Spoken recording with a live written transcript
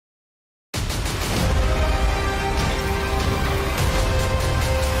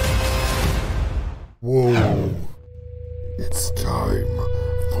Whoa. It's time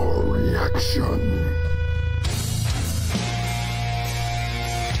for reaction.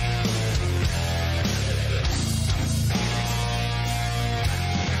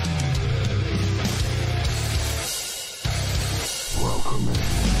 Welcome in.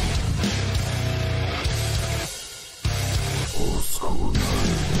 Old School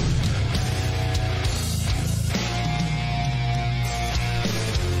Nerd.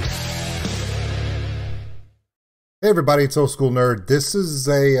 Hey everybody, it's Old School Nerd. This is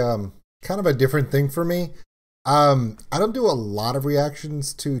a kind of a different thing for me. I don't do a lot of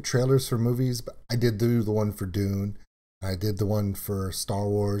reactions to trailers for movies, but I did do the one for Dune. I did the one for Star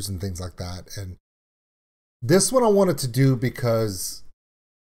Wars and things like that. And this one I wanted to do because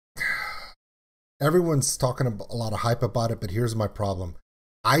everyone's talking a lot of hype about it, but here's my problem.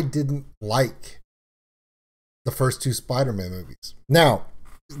 I didn't like the first two Spider-Man movies. Now,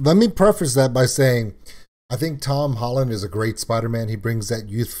 let me preface that by saying I think Tom Holland is a great Spider-Man. He brings that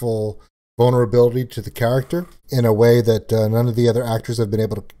youthful vulnerability to the character in a way that none of the other actors have been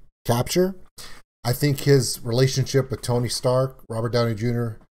able to capture. I think his relationship with Tony Stark, Robert Downey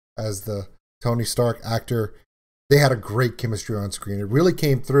Jr. as the Tony Stark actor, they had a great chemistry on screen. It really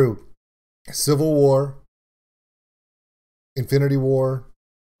came through. Civil War, Infinity War.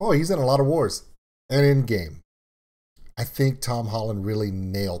 Oh, he's in a lot of wars. And Endgame. I think Tom Holland really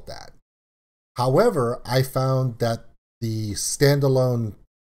nailed that. However, I found that the standalone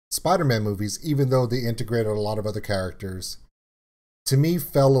Spider-Man movies, even though they integrated a lot of other characters, to me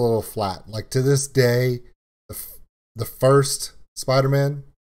fell a little flat. Like to this day, the first Spider-Man,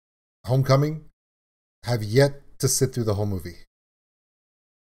 Homecoming, have yet to sit through the whole movie.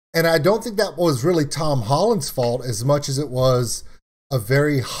 And I don't think that was really Tom Holland's fault as much as it was a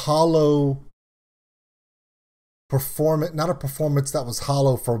very hollow performance, not a performance that was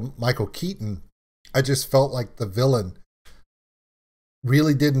hollow for Michael Keaton. I just felt like the villain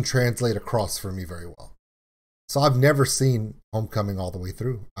really didn't translate across for me very well. So I've never seen Homecoming all the way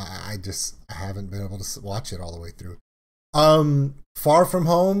through. I haven't been able to watch it all the way through. Far From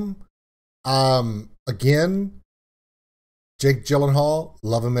Home, again, Jake Gyllenhaal,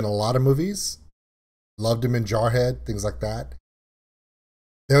 love him in a lot of movies. Loved him in Jarhead, things like that.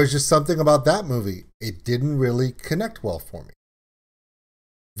 There was just something about that movie. It didn't really connect well for me.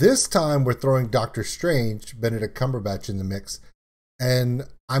 This time we're throwing Doctor Strange, Benedict Cumberbatch in the mix. And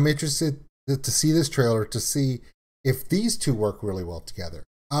I'm interested to see this trailer to see if these two work really well together.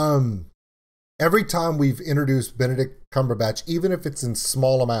 Every time we've introduced Benedict Cumberbatch, even if it's in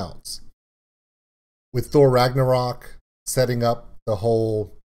small amounts, with Thor Ragnarok setting up the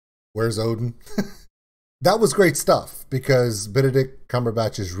whole, where's Odin? That was great stuff because Benedict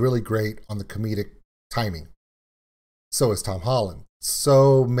Cumberbatch is really great on the comedic timing. So is Tom Holland.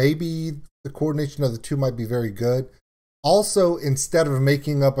 So maybe the coordination of the two might be very good. Also, instead of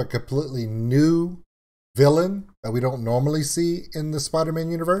making up a completely new villain that we don't normally see in the Spider-Man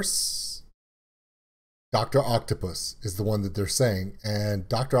universe, Dr. Octopus is the one that they're saying. And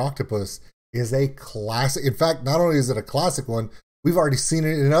Dr. Octopus is a classic. In fact, not only is it a classic one, we've already seen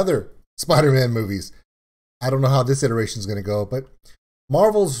it in other Spider-Man movies. I don't know how this iteration is going to go, but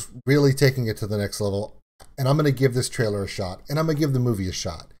Marvel's really taking it to the next level. And I'm going to give this trailer a shot. And I'm going to give the movie a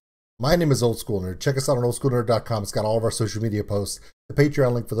shot. My name is Old School Nerd. Check us out on OldSkuleNerd.com. It's got all of our social media posts, the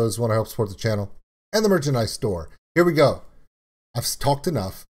Patreon link for those who want to help support the channel, and the merchandise store. Here we go. I've talked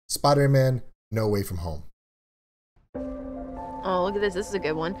enough. Spider-Man, No Way From Home. Oh, look at this. This is a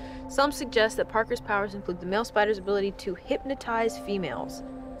good one. Some suggest that Parker's powers include the male spider's ability to hypnotize females.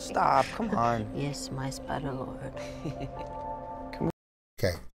 Stop, come on. Yes, my Spider Lord.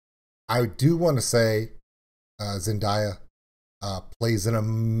 Okay. I do want to say Zendaya plays an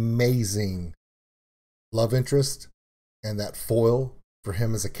amazing love interest and that foil for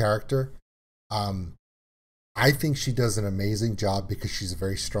him as a character. I think she does an amazing job because she's a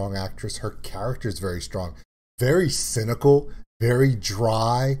very strong actress. Her character is very strong, very cynical, very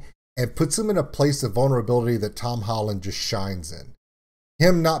dry, and puts him in a place of vulnerability that Tom Holland just shines in.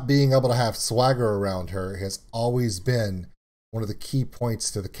 Him not being able to have swagger around her has always been one of the key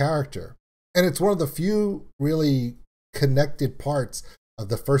points to the character. And it's one of the few really connected parts of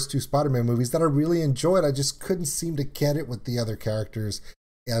the first two Spider-Man movies that I really enjoyed. I just couldn't seem to get it with the other characters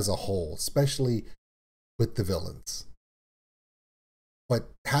as a whole, especially with the villains. But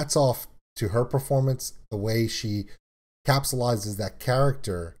hats off to her performance, the way she capsulizes that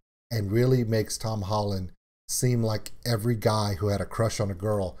character and really makes Tom Holland seem like every guy who had a crush on a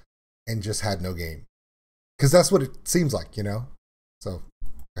girl and just had no game. Because that's what it seems like, you know? So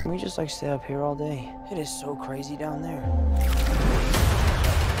Can we just like stay up here all day? It is so crazy down there.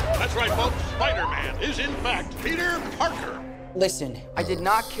 That's right, folks. Spider-Man is, in fact, Peter Parker. Listen, I did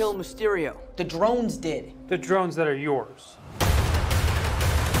not kill Mysterio. The drones did. The drones that are yours.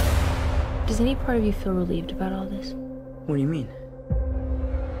 Does any part of you feel relieved about all this? What do you mean?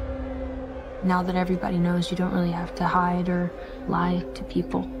 Now that everybody knows, you don't really have to hide or lie to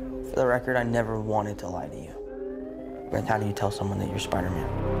people. For the record, I never wanted to lie to you. But how do you tell someone that you're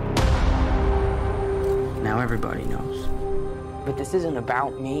Spider-Man? Now everybody knows. But this isn't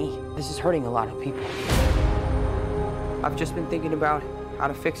about me. This is hurting a lot of people. I've just been thinking about how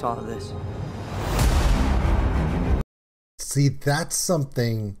to fix all of this. See, that's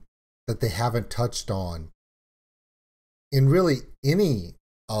something that they haven't touched on in really any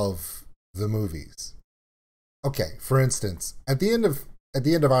of the movies. Okay, for instance, at the end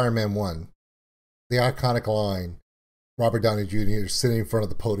of Iron Man 1, the iconic line, Robert Downey Jr. is sitting in front of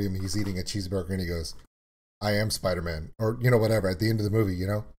the podium, he's eating a cheeseburger, and he goes, "I am Spider-Man," or, you know, whatever, at the end of the movie, you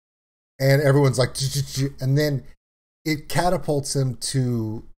know? And everyone's like, and then it catapults him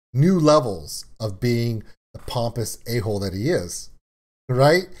to new levels of being the pompous a-hole that he is,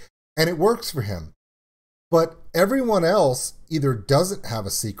 right? And it works for him. But everyone else either doesn't have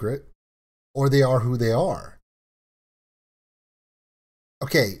a secret or they are who they are.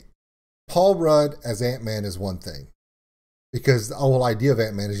 Okay, Paul Rudd as Ant-Man is one thing, because the whole idea of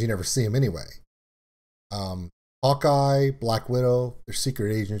Ant-Man is you never see him anyway. Hawkeye, Black Widow, they're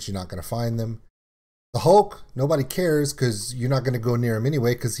secret agents, you're not going to find them. The Hulk, nobody cares because you're not going to go near him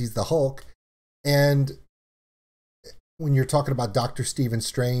anyway because he's the Hulk. And when you're talking about Dr. Stephen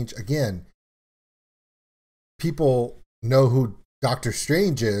Strange, again, people know who Dr.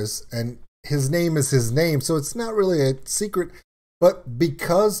 Strange is, and his name is his name, so it's not really a secret. But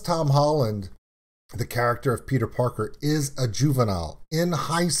because Tom Holland, the character of Peter Parker, is a juvenile in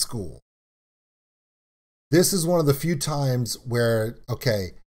high school, this is one of the few times where,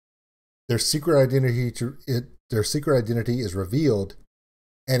 okay, their secret identity is revealed,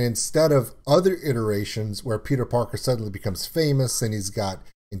 and instead of other iterations where Peter Parker suddenly becomes famous and he's got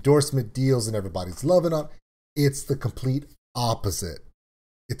endorsement deals and everybody's loving him, it's the complete opposite.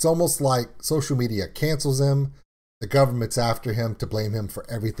 It's almost like social media cancels him, the government's after him to blame him for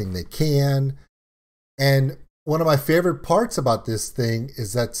everything they can. And one of my favorite parts about this thing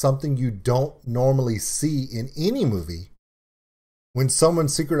is that something you don't normally see in any movie, when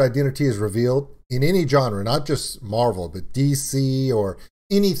someone's secret identity is revealed in any genre, not just Marvel, but DC or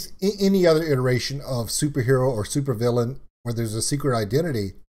any other iteration of superhero or supervillain where there's a secret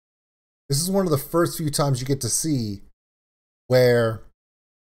identity, this is one of the first few times you get to see where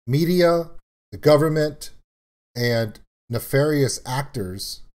media, the government, and nefarious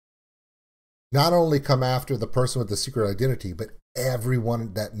actors not only come after the person with the secret identity, but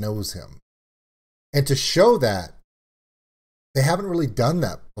everyone that knows him. And to show that, they haven't really done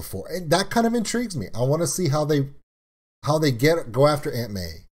that before. And that kind of intrigues me. I want to see how they go after Aunt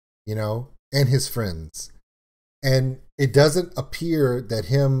May, you know, and his friends. And it doesn't appear that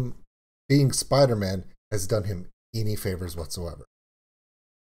him being Spider-Man has done him any favors whatsoever.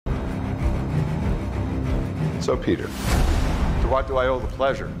 So, Peter, to what do I owe the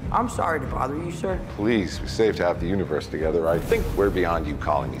pleasure? I'm sorry to bother you, sir. Please, we saved to have the universe together. I think we're beyond you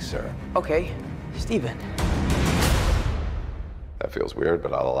calling me sir. Okay, Steven. That feels weird,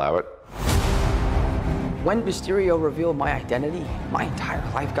 but I'll allow it. When Mysterio revealed my identity, my entire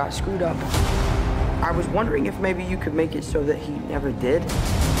life got screwed up. I was wondering if maybe you could make it so that he never did.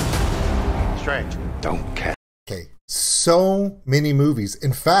 Strange. Don't care. Okay, so many movies.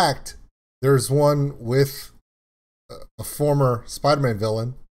 In fact, there's one with a former Spider-Man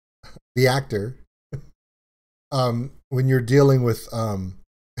villain, the actor. When you're dealing with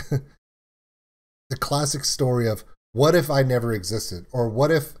the classic story of what if I never existed, or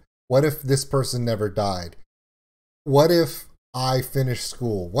what if this person never died? What if I finished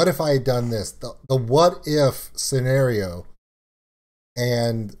school? What if I had done this? The what if scenario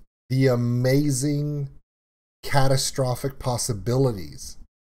and the amazing catastrophic possibilities.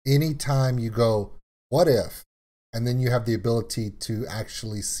 Anytime you go, what if? And then you have the ability to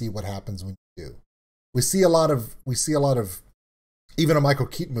actually see what happens when you do. We see a lot of, even a Michael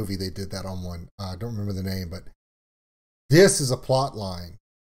Keaton movie, they did that on one. I don't remember the name, but this is a plot line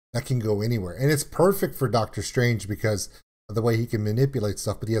that can go anywhere. And it's perfect for Doctor Strange because of the way he can manipulate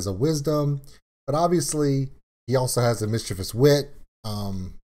stuff, but he has a wisdom, but obviously he also has a mischievous wit.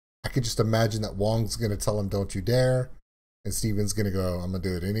 I could just imagine that Wong's going to tell him, don't you dare. And Steven's going to go, I'm going to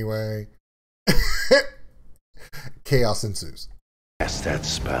do it anyway. Chaos ensues. Cast that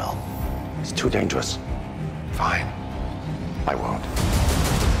spell. It's too dangerous. Fine. I won't.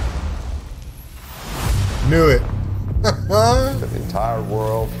 Knew it. The entire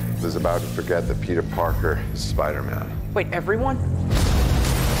world is about to forget that Peter Parker is Spider-Man. Wait, everyone?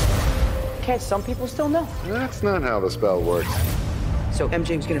 Can't some people still know? That's not how the spell works. So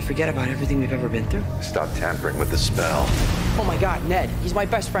MJ's gonna forget about everything we've ever been through? Stop tampering with the spell. Oh my God, Ned, he's my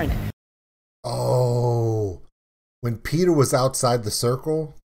best friend. Oh, when Peter was outside the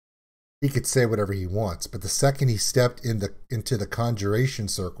circle, he could say whatever he wants. But the second he stepped into the conjuration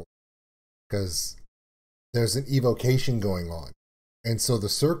circle, because there's an evocation going on, and so the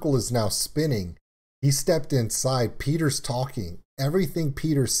circle is now spinning. He stepped inside. Peter's talking. Everything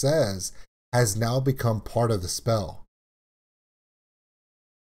Peter says has now become part of the spell.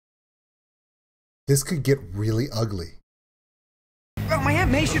 This could get really ugly. Well, my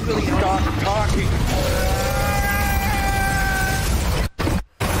Aunt May should really stop talking.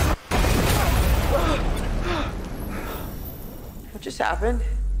 What just happened?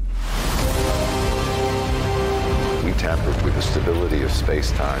 We tampered with the stability of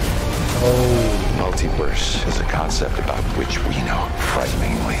space-time. Oh, Multiverse is a concept about which we know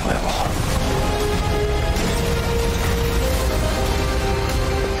frighteningly little.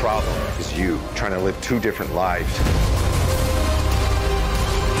 The problem is you trying to live two different lives.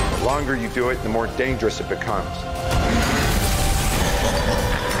 The longer you do it, the more dangerous it becomes.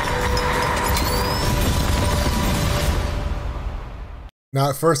 now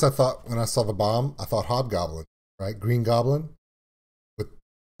at first I thought, when I saw the bomb, I thought Hobgoblin, right? Green Goblin with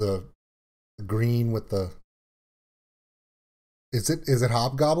the green with the... Is it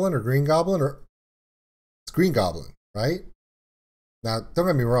Hobgoblin or Green Goblin? Or it's Green Goblin, right? Now, don't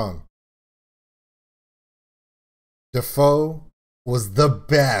get me wrong. Defoe was the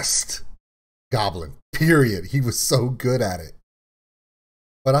best Goblin, period. He was so good at it.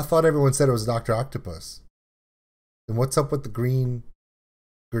 But I thought everyone said it was Dr. Octopus. And what's up with the green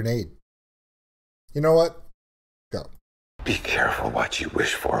grenade? You know what? Go. Be careful what you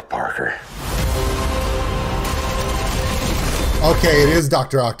wish for, Parker. Okay, it is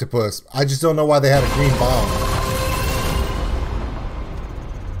Dr. Octopus. I just don't know why they had a green bomb.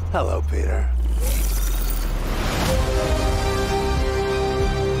 Hello, Peter.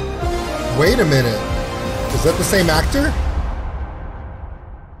 Wait a minute. Is that the same actor?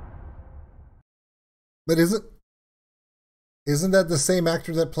 But isn't that the same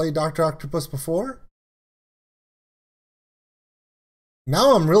actor that played Dr. Octopus before?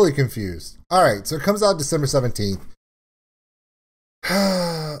 Now I'm really confused. All right, so it comes out December 17th.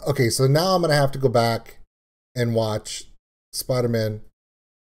 Okay, so now I'm going to have to go back and watch Spider-Man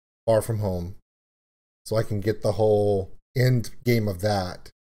Far From Home so I can get the whole end game of that.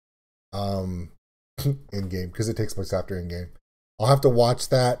 End game, because it takes place after end game. I'll have to watch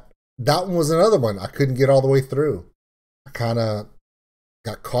that. That one was another one I couldn't get all the way through. I kind of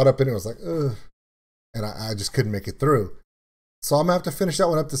got caught up in it. I was like, ugh. And I just couldn't make it through. So I'm going to have to finish that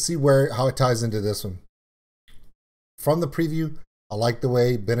one up to see how it ties into this one. From the preview, I like the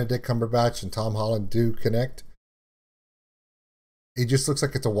way Benedict Cumberbatch and Tom Holland do connect. It just looks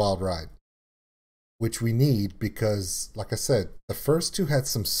like it's a wild ride, which we need because, like I said, the first two had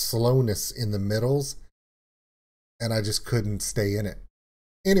some slowness in the middles, and I just couldn't stay in it.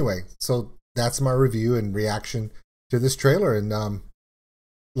 Anyway, so that's my review and reaction to this trailer, and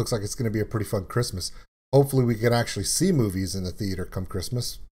looks like it's going to be a pretty fun Christmas. Hopefully we can actually see movies in the theater come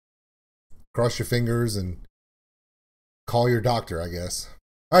Christmas. Cross your fingers and call your doctor, I guess.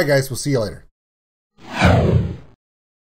 All right, guys, we'll see you later.